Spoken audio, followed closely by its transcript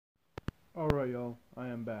Alright, y'all, I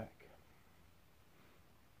am back.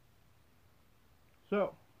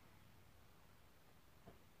 So,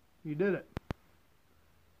 you did it.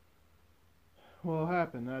 Well, it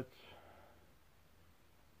happened. That's,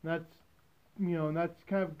 that's kind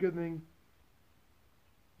of a good thing.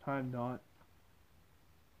 Time not.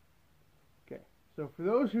 Okay, so for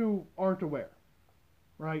those who aren't aware,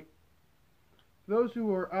 right? For those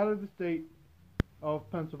who are out of the state of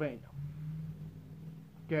Pennsylvania,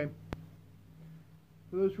 okay?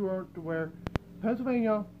 For those who aren't aware,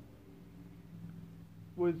 Pennsylvania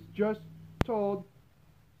was just told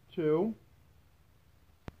to,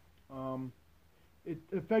 it's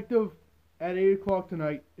effective at 8 o'clock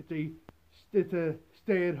tonight. It's a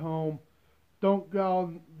stay at home. Don't go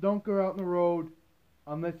out on the road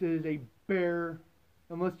unless it is a bear,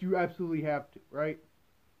 unless you absolutely have to, right?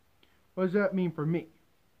 What does that mean for me?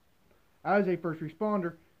 As a first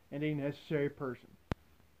responder and a necessary person.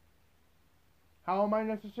 How am I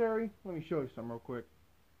necessary? Let me show you some real quick.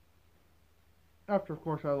 After, of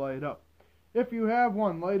course, I light it up. If you have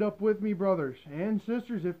one, light up with me, brothers and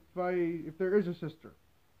sisters, if there is a sister.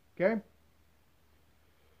 Okay?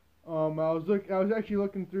 I was actually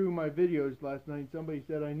looking through my videos last night. Somebody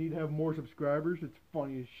said I need to have more subscribers. It's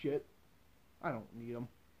funny as shit. I don't need them.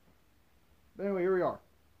 But anyway, here we are.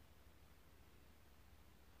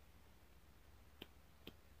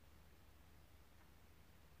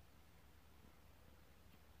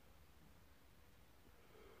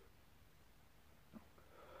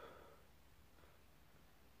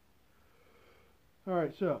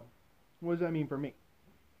 Alright, so, what does that mean for me?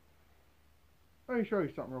 Let me show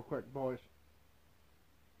you something real quick, boys.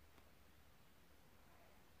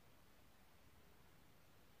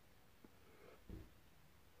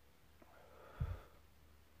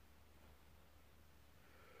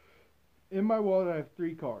 In my wallet, I have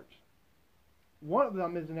 3 cards. One of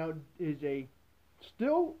them is a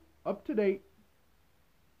still up to date,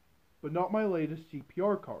 but not my latest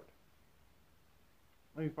CPR card.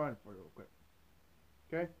 Let me find it for you real quick.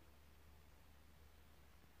 Okay?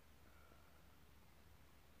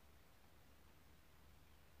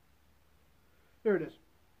 Here it is.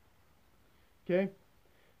 Okay?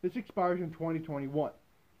 This expires in 2021.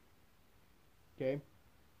 Okay?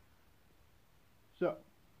 So,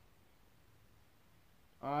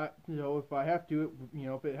 if I have to,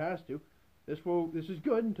 if it has to, this is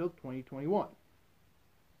good until 2021.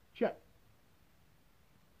 Check.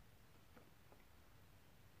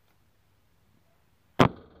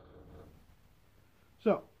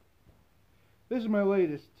 So, this is my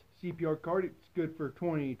latest CPR card. It's good for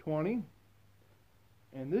 2020.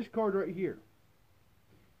 And this card right here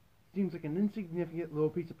seems like an insignificant little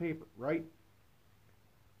piece of paper, right?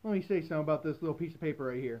 Let me say something about this little piece of paper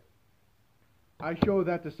right here. I show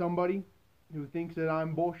that to somebody who thinks that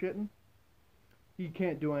I'm bullshitting. He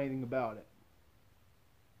can't do anything about it.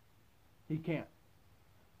 He can't.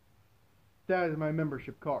 That is my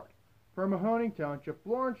membership card. From Mahoning Township,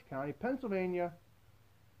 Lawrence County, Pennsylvania.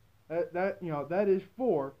 That is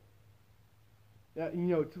for that,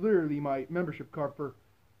 it's literally my membership card for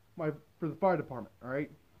the fire department, all right?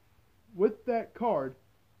 With that card,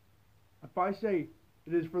 if I say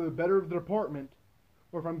it is for the better of the department,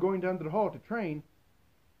 or if I'm going down to the hall to train,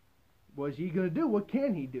 what is he going to do? What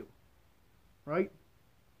can he do? Right?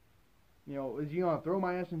 Is he going to throw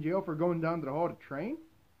my ass in jail for going down to the hall to train?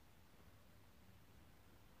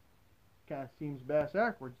 Kind of seems bass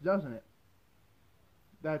backwards, doesn't it?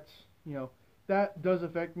 That does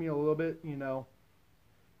affect me a little bit, because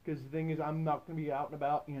the thing is, I'm not going to be out and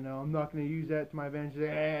about, I'm not going to use that to my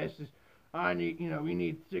advantage. We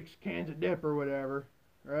need 6 cans of dip or whatever,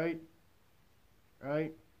 right?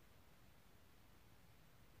 Right?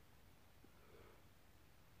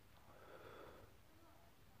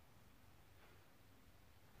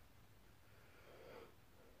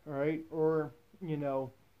 Alright, or,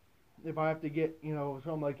 if I have to get,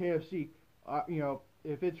 something like KFC,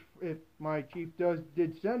 if my chief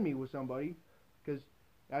did send me with somebody, because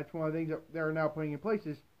that's one of the things that they're now putting in place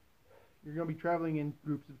is you're going to be traveling in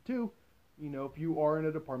groups of 2, if you are in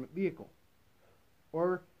a department vehicle.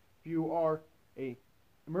 Or if you are a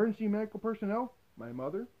emergency medical personnel, my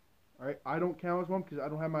mother, alright, I don't count as one because I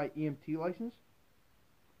don't have my EMT license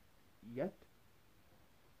yet.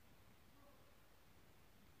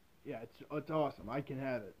 Yeah, it's awesome. I can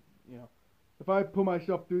have it. If I put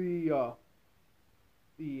myself through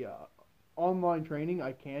the online training,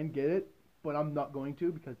 I can get it, but I'm not going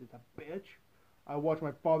to because it's a bitch. I watched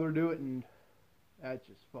my father do it, and that's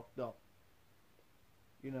just fucked up.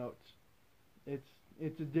 It's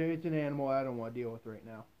an animal I don't want to deal with right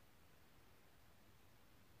now.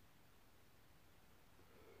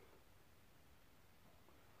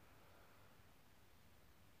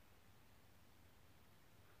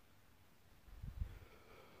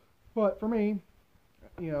 But for me,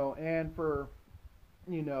 and for,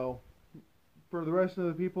 for the rest of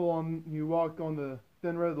the people who walk on the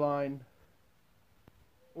thin red line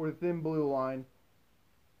or the thin blue line,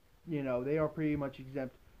 they are pretty much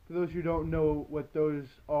exempt. For those who don't know what those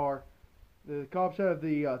are, the cops have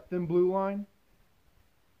the thin blue line.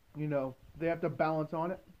 They have to balance on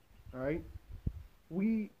it. All right.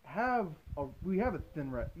 We have a thin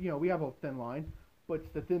red. We have a thin line, but it's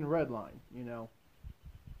the thin red line.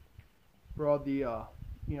 For all the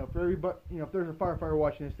for everybody, if there's a firefighter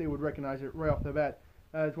watching this, they would recognize it right off the bat.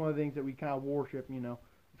 That's one of the things that we kind of worship.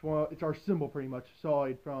 It's our symbol pretty much,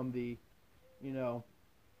 aside from the, our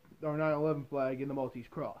 9/11 flag and the Maltese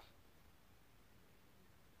cross.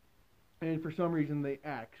 And for some reason the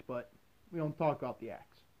axe, but we don't talk about the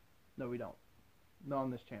axe. No, we don't. Not on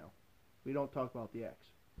this channel. We don't talk about the axe.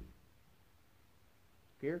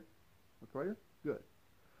 Here? Recorder? Good.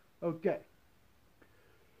 Okay.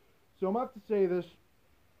 So I'm about to say this,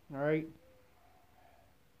 alright?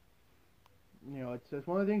 It's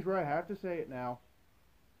one of the things where I have to say it now.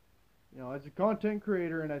 As a content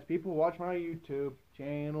creator and as people watch my YouTube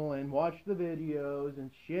channel and watch the videos and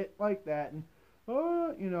shit like that, and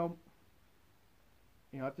I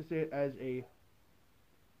have to say it as a,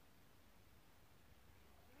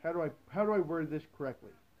 how do I word this correctly?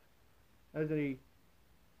 As a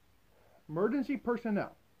emergency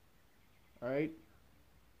personnel. Alright?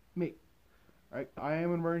 Me. Alright? I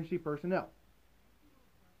am emergency personnel.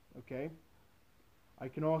 Okay? I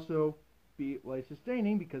can also be life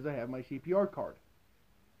sustaining because I have my CPR card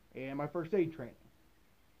and my first aid training,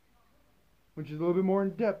 which is a little bit more in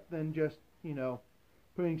depth than just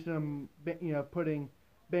putting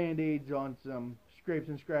band-aids on some scrapes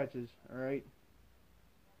and scratches. All right,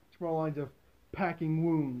 it's more lines of packing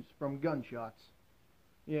wounds from gunshots.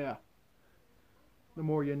 Yeah, the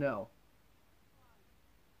more you know.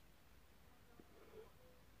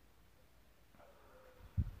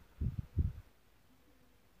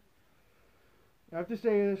 I have to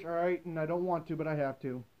say this, alright, and I don't want to, but I have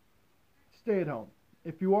to. Stay at home.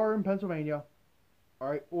 If you are in Pennsylvania,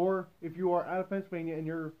 alright, or if you are out of Pennsylvania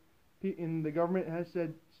and the government has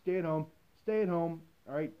said stay at home,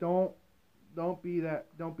 alright, don't be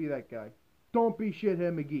that guy. Don't be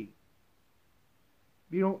shithead McGee.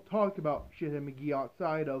 You don't talk about shithead McGee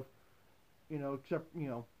outside of, except,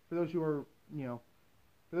 for those who are,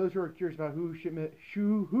 curious about who shithead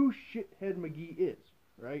McGee is,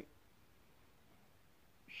 right?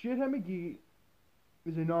 Shithead McGee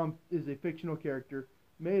is a fictional character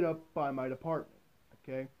made up by my department.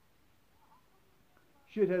 Okay.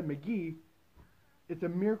 Shithead McGee, it's a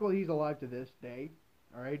miracle he's alive to this day.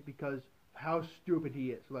 All right, because how stupid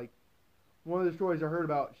he is. Like, one of the stories I heard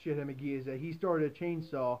about Shithead McGee is that he started a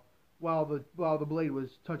chainsaw while the blade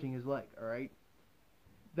was touching his leg. All right.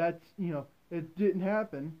 That's it didn't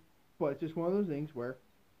happen, but it's just one of those things where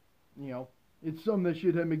it's something that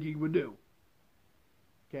Shithead McGee would do.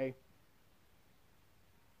 Okay.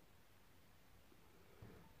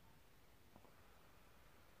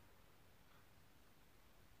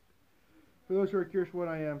 For those who are curious what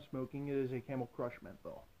I am smoking, it is a Camel Crush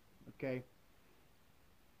menthol. Okay.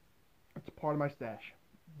 It's a part of my stash.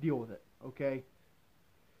 Deal with it. Okay.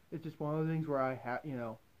 It's just one of the things where I have,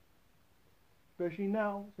 especially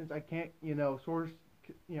now since I can't, source,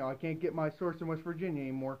 I can't get my source in West Virginia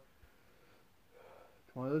anymore.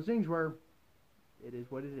 It's one of those things where it is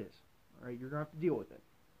what it is. Alright, you're going to have to deal with it.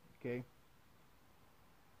 Okay?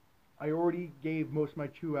 I already gave most of my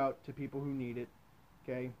chew out to people who need it.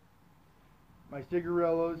 Okay? My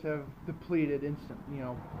cigarillos have depleted instantly.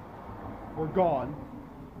 We're gone.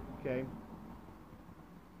 Okay?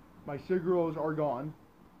 My cigarillos are gone.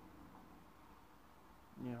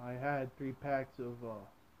 I had 3 packs of,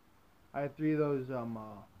 I had 3 of those,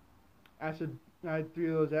 acid, I had 3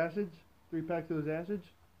 of those acids, 3 packs of those acids,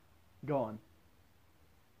 gone.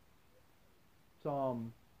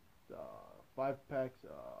 Some 5 packs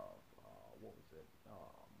of what was it?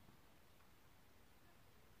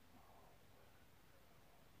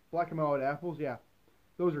 Black and mild apples. Yeah,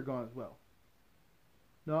 those are gone as well.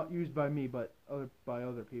 Not used by me, but by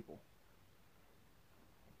other people.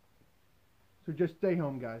 So just stay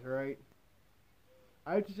home, guys. All right.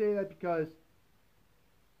 I have to say that because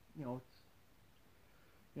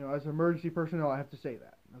as emergency personnel, I have to say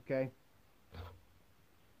that. Okay.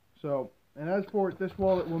 So. And as for it, this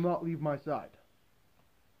wallet will not leave my side.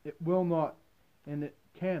 It will not, and it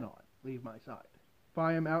cannot leave my side. If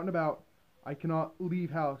I am out and about, I cannot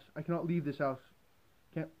leave this house.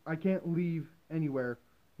 I can't leave anywhere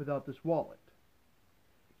without this wallet.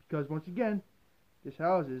 Because once again, this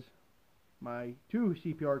houses my 2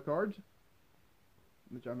 CPR cards,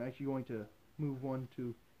 which I'm actually going to move one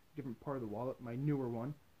to a different part of the wallet, my newer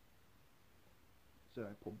one. So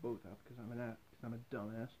I pulled both out because I'm a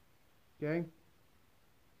dumbass. Okay.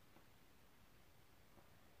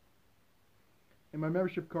 And my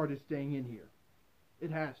membership card is staying in here.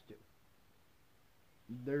 It has to.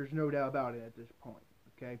 There's no doubt about it at this point.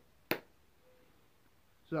 Okay.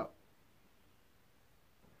 So,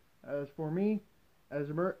 as for me, as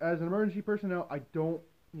an emergency personnel, I don't,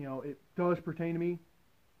 it does pertain to me,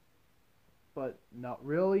 but not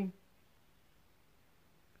really.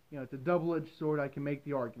 It's a double-edged sword. I can make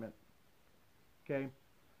the argument. Okay.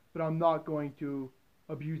 But I'm not going to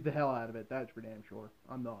abuse the hell out of it. That's for damn sure.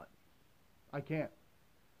 I'm not. I can't.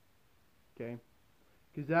 Okay?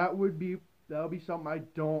 Because that would be something I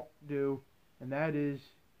don't do, and that is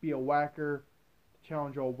be a whacker to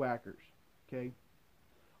challenge all whackers. Okay?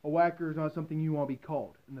 A whacker is not something you want to be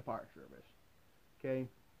called in the fire service. Okay?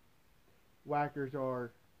 Whackers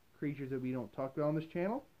are creatures that we don't talk about on this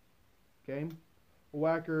channel. Okay? A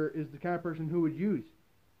whacker is the kind of person who would use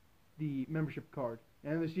the membership card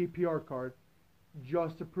and the CPR card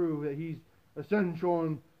just to prove that he's essential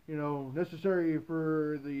and necessary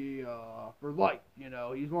for life.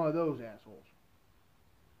 He's one of those assholes.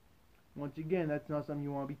 Once again, that's not something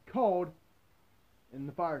you want to be called in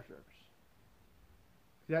the fire service.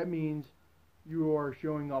 That means you are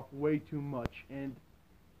showing off way too much. And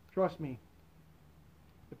trust me,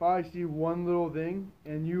 if I see one little thing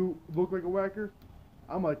and you look like a whacker,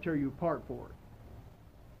 I'm gonna tear you apart for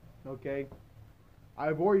it. Okay?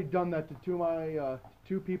 I've already done that to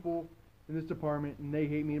two people in this department, and they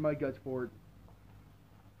hate me in my guts for it.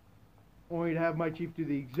 Only to have my chief do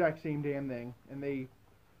the exact same damn thing, and they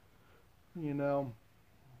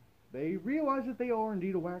realize that they are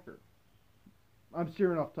indeed a whacker. I'm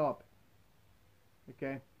steering off topic.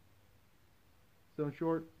 Okay? So in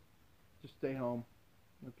short, just stay home.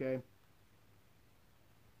 Okay?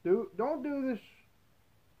 Don't do this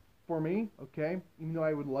for me, okay? Even though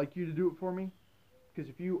I would like you to do it for me. Because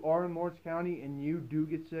if you are in Lawrence County and you do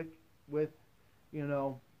get sick with,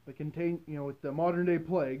 with the modern day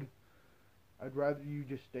plague, I'd rather you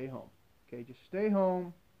just stay home. Okay, just stay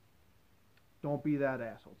home. Don't be that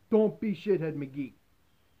asshole. Don't be shithead McGee.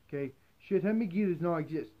 Okay, shithead McGee does not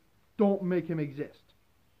exist. Don't make him exist.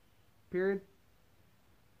 Period.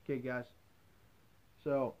 Okay, guys.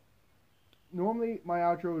 So, normally my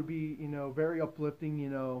outro would be, very uplifting,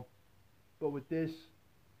 but with this,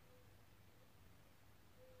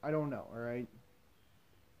 I don't know, alright?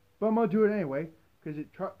 But I'm going to do it anyway,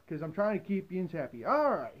 because I'm trying to keep beings happy.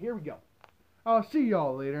 Alright, here we go. I'll see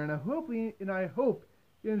y'all later, and I hope you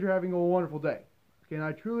guys are having a wonderful day. Okay, and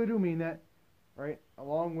I truly do mean that, right?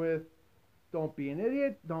 Along with, don't be an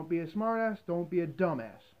idiot, don't be a smartass, don't be a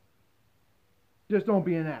dumbass. Just don't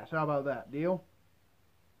be an ass. How about that? Deal?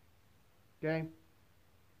 Okay?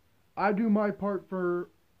 I do my part for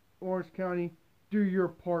Orange County. Do your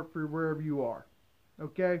part for wherever you are.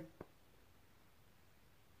 Okay?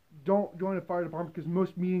 Don't join the fire department because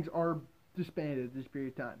most meetings are disbanded at this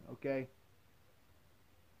period of time. Okay?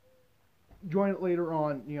 Join it later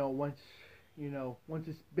on, once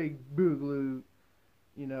this big boogaloo,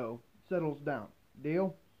 settles down.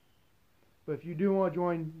 Deal? But if you do want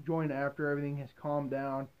to join after everything has calmed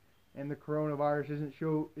down and the coronavirus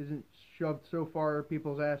isn't shoved so far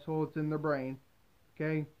people's asshole it's in their brain.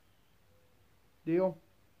 Okay? Deal?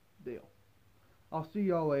 Deal. I'll see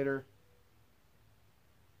y'all later.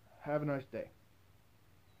 Have a nice day.